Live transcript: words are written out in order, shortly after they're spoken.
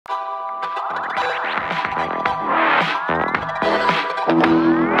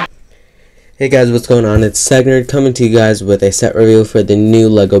Hey guys, what's going on? It's Segnerd coming to you guys with a set review for the new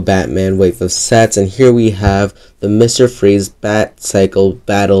LEGO Batman wave of sets, and here we have the Mr. Freeze Batcycle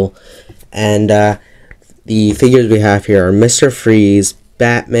Battle, and the figures we have here are Mr. Freeze,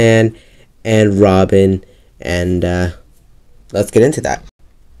 Batman, and Robin, and let's get into that.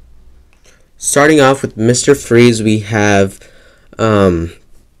 Starting off with Mr. Freeze, we have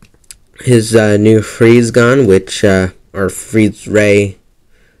his new freeze gun, which or freeze ray,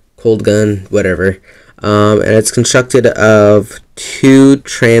 cold gun, whatever, and it's constructed of two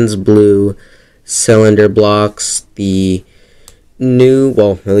trans blue cylinder blocks. The new,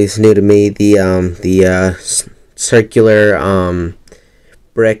 well, at least new to me, the circular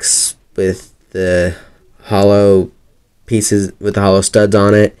bricks with the hollow pieces with the hollow studs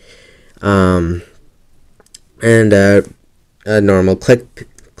on it, and a normal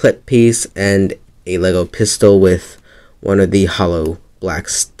clip piece and a Lego pistol with one of the hollow black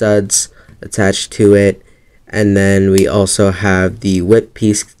studs attached to it, and then we also have the whip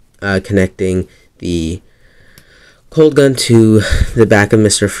piece connecting the cold gun to the back of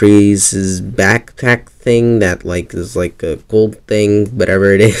Mr. Freeze's backpack thing that is like a gold thing,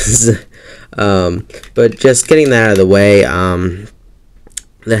 whatever it is. But just getting that out of the way,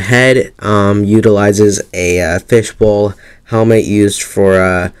 the head utilizes a fishbowl helmet used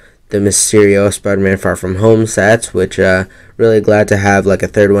for the Mysterio Spider-Man Far From Home sets, which really glad to have like a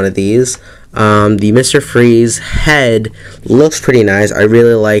third one of these. The Mr. Freeze head looks pretty nice. I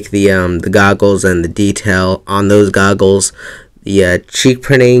really like the goggles and the detail on those goggles. The cheek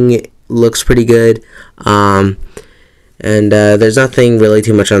printing looks pretty good. And there's nothing really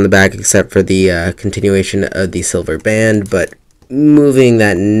too much on the back except for the continuation of the silver band, but moving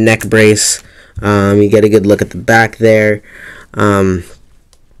that neck brace, you get a good look at the back there.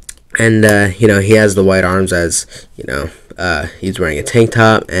 And you know, he has the white arms, as you know, he's wearing a tank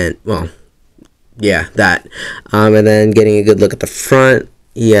top, and well, yeah, that. And then getting a good look at the front,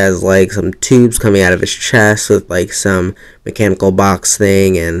 he has like some tubes coming out of his chest with like some mechanical box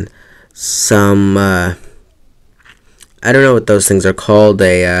thing and some I don't know what those things are called.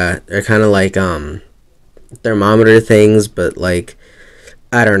 They're kind of like thermometer things, but like,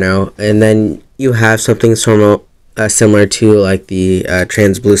 I don't know. And then you have something similar to like the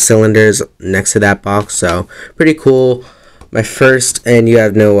trans blue cylinders next to that box, so pretty cool. My first, and you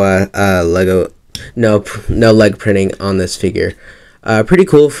have no Lego, no leg printing on this figure. Pretty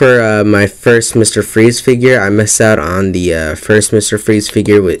cool for my first Mr. Freeze figure. I missed out on the first Mr. Freeze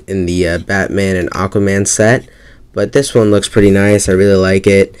figure in the Batman and Aquaman set, but this one looks pretty nice. I really like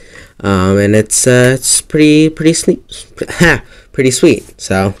it, and it's pretty sweet.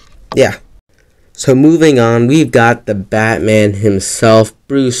 So yeah. So moving on, we've got the Batman himself,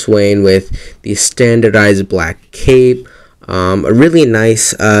 Bruce Wayne, with the standardized black cape, a really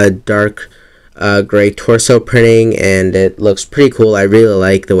nice dark gray torso printing, and it looks pretty cool. I really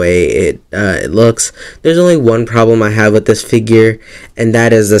like the way it looks. There's only one problem I have with this figure, and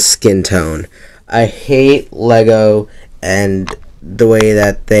that is the skin tone. I hate Lego and the way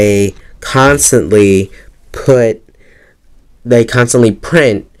that they constantly print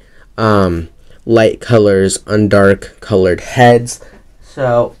light colors on dark colored heads.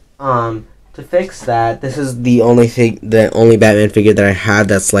 So to fix that, this is the only Batman figure that I have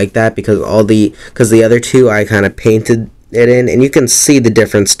that's like that, because the other two I kind of painted it in, and you can see the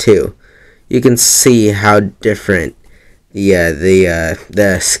difference too. You can see how different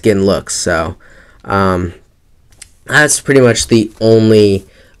the skin looks. So that's pretty much the only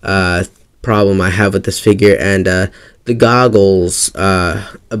problem I have with this figure. And the goggles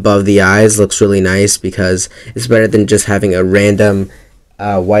above the eyes looks really nice, because it's better than just having a random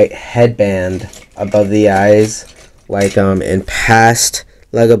white headband above the eyes like in past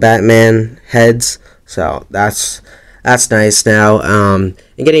Lego Batman heads. So that's nice now. And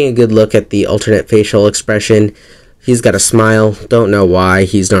getting a good look at the alternate facial expression. He's got a smile. Don't know why.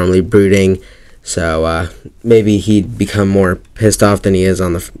 He's normally brooding. So maybe he'd become more pissed off than he is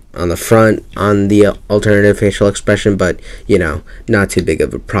on the front on the alternative facial expression, but you know, not too big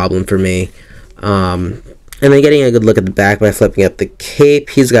of a problem for me. And then getting a good look at the back by flipping up the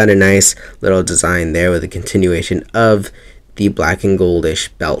cape, he's got a nice little design there with a continuation of the black and goldish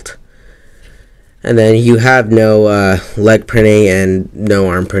belt. And then you have no leg printing and no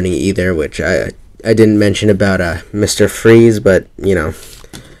arm printing either, which I didn't mention about Mr. Freeze, but you know,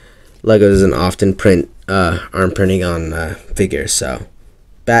 Lego doesn't often print arm printing on figures. So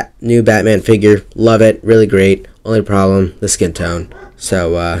new Batman figure, love it, really great. Only problem, the skin tone.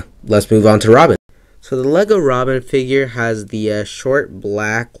 So let's move on to Robin. So the Lego Robin figure has the short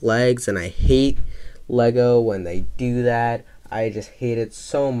black legs, and I hate Lego when they do that. I just hate it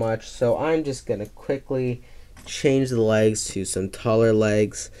so much. So I'm just gonna quickly change the legs to some taller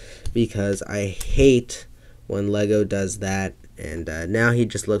legs because I hate when Lego does that. And now he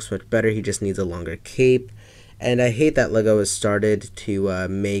just looks much better. He just needs a longer cape. And I hate that Lego has started to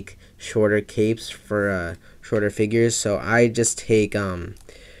make shorter capes for shorter figures. So I just take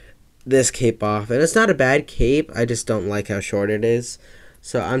this cape off. And it's not a bad cape. I just don't like how short it is.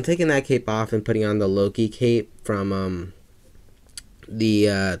 So I'm taking that cape off and putting on the Loki cape from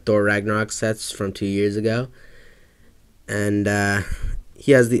the Thor Ragnarok sets from 2 years ago. And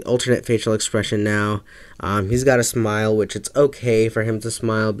he has the alternate facial expression now. He's got a smile, which it's okay for him to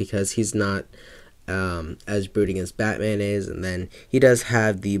smile because he's not as brooding as Batman is. And then he does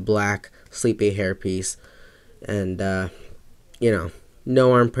have the black sleepy hairpiece. And,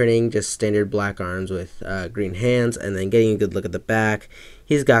 no arm printing, just standard black arms with green hands. And then getting a good look at the back,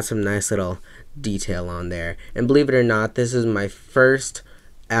 he's got some nice little detail on there. And believe it or not, this is my first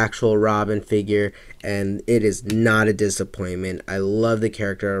actual Robin figure, and it is not a disappointment. I love the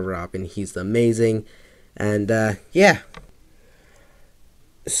character of Robin. He's amazing. And yeah.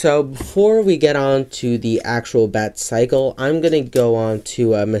 So before we get on to the actual Batcycle, I'm gonna go on to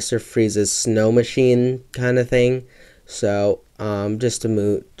Mr. Freeze's snow machine kind of thing. So just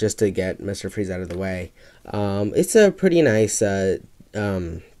to get Mr. Freeze out of the way. It's a pretty nice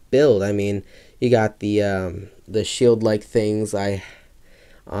build. I mean, you got the shield-like things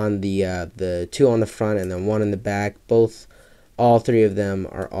on the two on the front and then one in the back. All three of them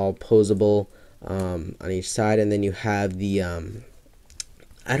are all posable on each side, and then you have the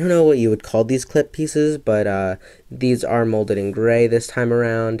I don't know what you would call these clip pieces, but these are molded in gray this time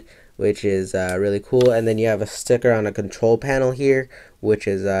around, which is really cool. And then you have a sticker on a control panel here, which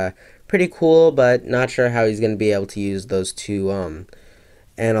is pretty cool, but not sure how he's going to be able to use those two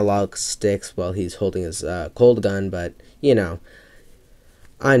analog sticks while he's holding his cold gun. But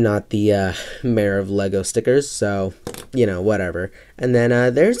I'm not the mayor of Lego stickers, so whatever. And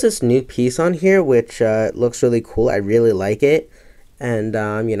then there's this new piece on here which looks really cool. I really like it. And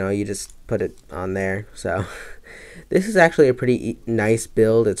you just put it on there. So this is actually a pretty nice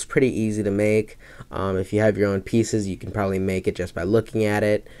build. It's pretty easy to make. If you have your own pieces, you can probably make it just by looking at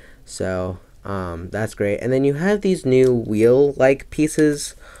it. So that's great. And then you have these new wheel-like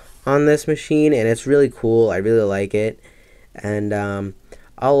pieces on this machine, and it's really cool. I really like it. And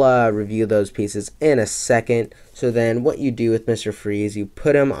I'll review those pieces in a second. So then what you do with Mr. Freeze, you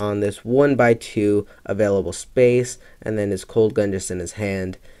put him on this 1x2 available space, and then his cold gun just in his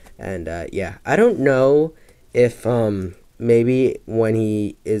hand. And yeah, I don't know if maybe when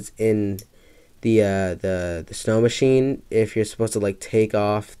he is in the snow machine, if you're supposed to like take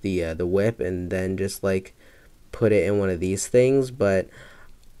off the whip and then just like put it in one of these things, but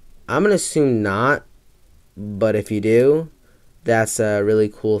I'm gonna assume not. But if you do, that's a really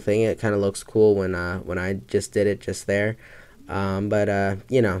cool thing. It kind of looks cool when I just did it just there. But I'm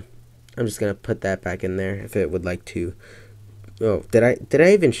just gonna put that back in there if it would like to. Oh, did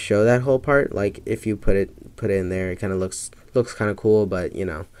I even show that whole part? Like if you put it in there, it kind of looks kind of cool. But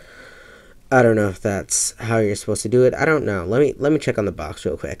I don't know if that's how you're supposed to do it. I don't know. Let me check on the box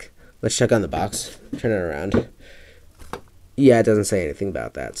real quick. Let's check on the box. Turn it around. Yeah, it doesn't say anything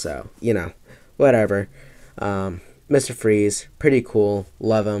about that. So whatever. Mr. Freeze, pretty cool,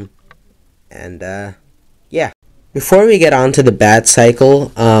 love him, and yeah. Before we get on to the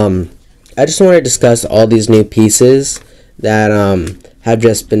Batcycle, I just want to discuss all these new pieces that have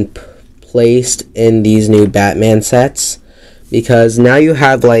just been placed in these new Batman sets, because now you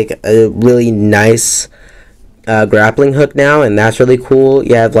have like a really nice grappling hook now, and that's really cool.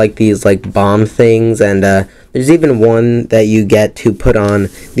 You have like these like bomb things, and there's even one that you get to put on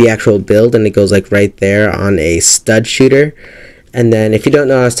the actual build, and it goes like right there on a stud shooter. And then if you don't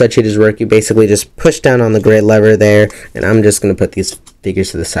know how stud shooters work, you basically just push down on the gray lever there, and I'm just going to put these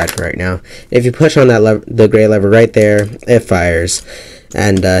figures to the side for right now. If you push on that the gray lever right there, it fires.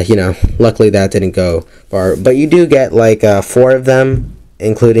 And luckily that didn't go far, but you do get like 4 of them,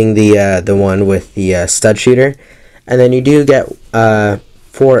 including the one with the stud shooter. And then you do get 4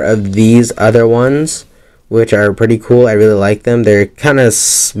 of these other ones, which are pretty cool. I really like them. They're kind of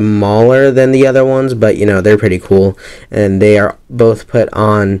smaller than the other ones, but they're pretty cool. And they are both put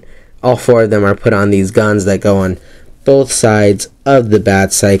on, all 4 of them are put on these guns that go on both sides of the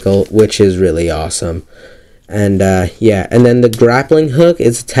Batcycle, which is really awesome. And yeah, and then the grappling hook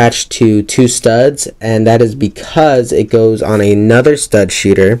is attached to 2 studs, and that is because it goes on another stud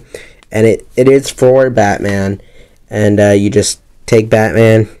shooter, and it is for Batman. And you just take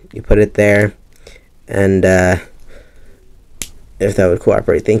Batman, you put it there, and if that would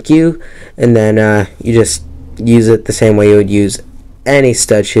cooperate, thank you. And then you just use it the same way you would use any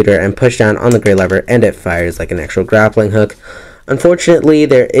stud shooter and push down on the gray lever, and it fires like an actual grappling hook. Unfortunately,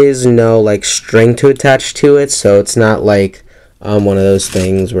 there is no like string to attach to it, so it's not like one of those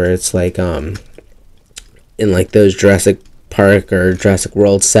things where it's like in like those Jurassic Park or Jurassic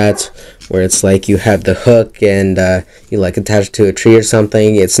World sets where it's like you have the hook and you like attach it to a tree or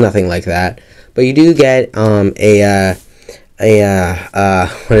something. It's nothing like that, but you do get what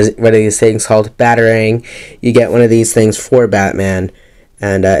are these things called? Batarang. You get one of these things for Batman,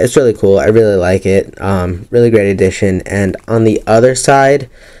 and it's really cool. I really like it. Really great addition. And on the other side,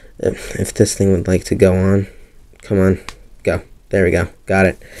 if this thing would like to go on, come on, go. There we go. Got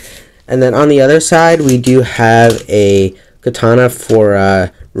it. And then on the other side, we do have a katana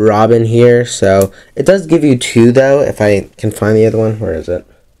for Robin here. So it does give you two, though. If I can find the other one, where is it?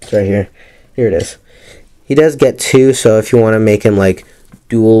 It's right here. Here it is. He does get two, so if you want to make him like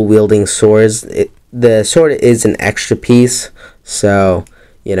dual wielding swords, the sword is an extra piece, so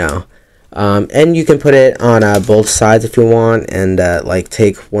you know, and you can put it on both sides if you want, and like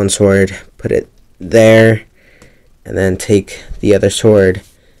take one sword, put it there, and then take the other sword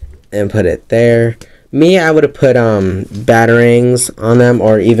and put it there. Me, I would have put batarangs on them,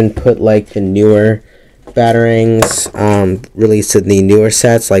 or even put like the newer batarangs released in the newer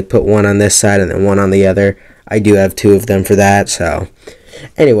sets, like put one on this side and then one on the other. I do have two of them for that. So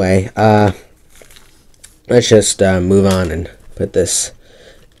anyway, let's just move on and put this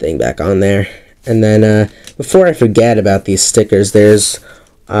thing back on there. And then before I forget about these stickers, there's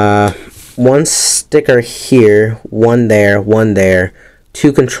one sticker here, one there,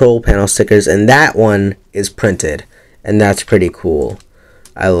 two control panel stickers, and that one is printed, and that's pretty cool.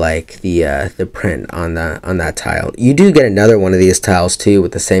 I like the print on that tile. You do get another one of these tiles too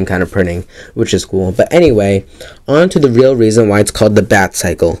with the same kind of printing, which is cool. But anyway, on to the real reason why it's called the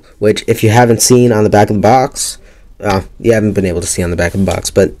Batcycle, which if you haven't seen on the back of the box, you haven't been able to see on the back of the box,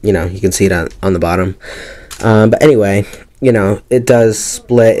 but you know, you can see it on the bottom. But anyway, you know, it does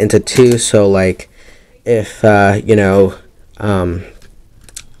split into two, so like if you know,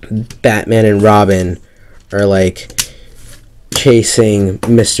 Batman and Robin are like chasing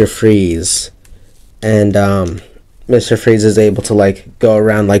Mr. Freeze, and Mr. Freeze is able to like go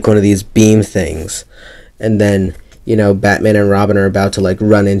around like one of these beam things, and then you know, Batman and Robin are about to like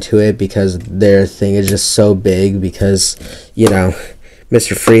run into it because their thing is just so big, because you know,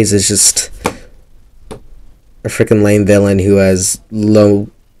 Mr. Freeze is just a freaking lame villain who has low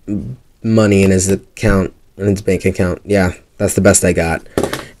money in his account, in his bank account. Yeah, that's the best I got.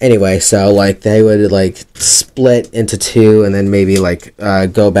 Anyway, so like they would like split into two and then maybe like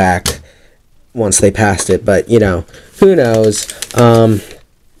go back once they passed it, but you know, who knows.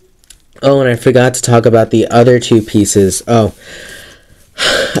 Oh, and I forgot to talk about the other two pieces. Oh,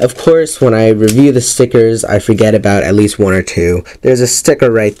 of course, when I review the stickers, I forget about at least one or two. There's a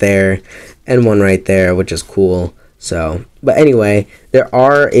sticker right there and one right there, which is cool. So, but anyway, there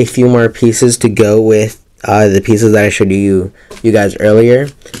are a few more pieces to go with the pieces that I showed you guys earlier,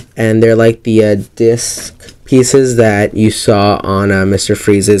 and they're like the disc pieces that you saw on Mr.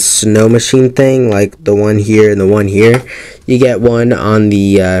 Freeze's snow machine thing, like the one here and the one here. You get one on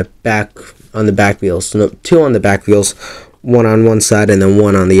the back wheels, no, two on the back wheels, one on one side and then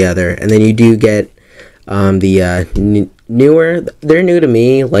one on the other, and then you do get the newer. They're new to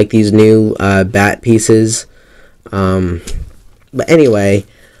me, like these new bat pieces. But anyway,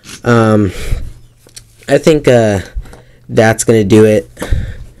 I think that's gonna do it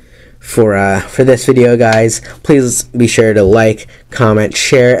for this video, guys. Please be sure to like, comment,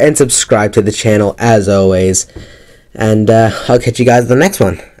 share, and subscribe to the channel as always. And I'll catch you guys in the next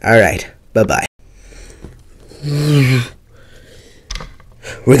one. Alright, bye-bye.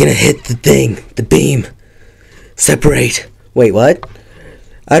 We're gonna hit the thing, the beam. Separate. Wait, what?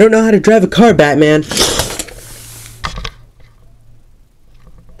 I don't know how to drive a car, Batman.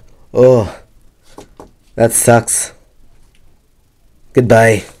 Oh, that sucks.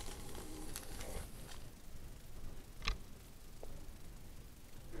 Goodbye.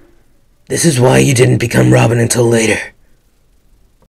 This is why you didn't become Robin until later.